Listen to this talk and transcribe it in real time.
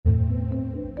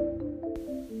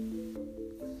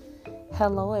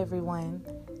Hello, everyone.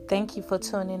 Thank you for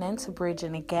tuning in to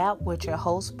Bridging the Gap with your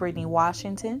host, Brittany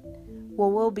Washington, where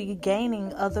we'll be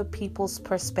gaining other people's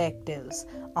perspectives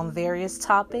on various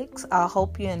topics. I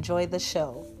hope you enjoy the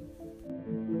show.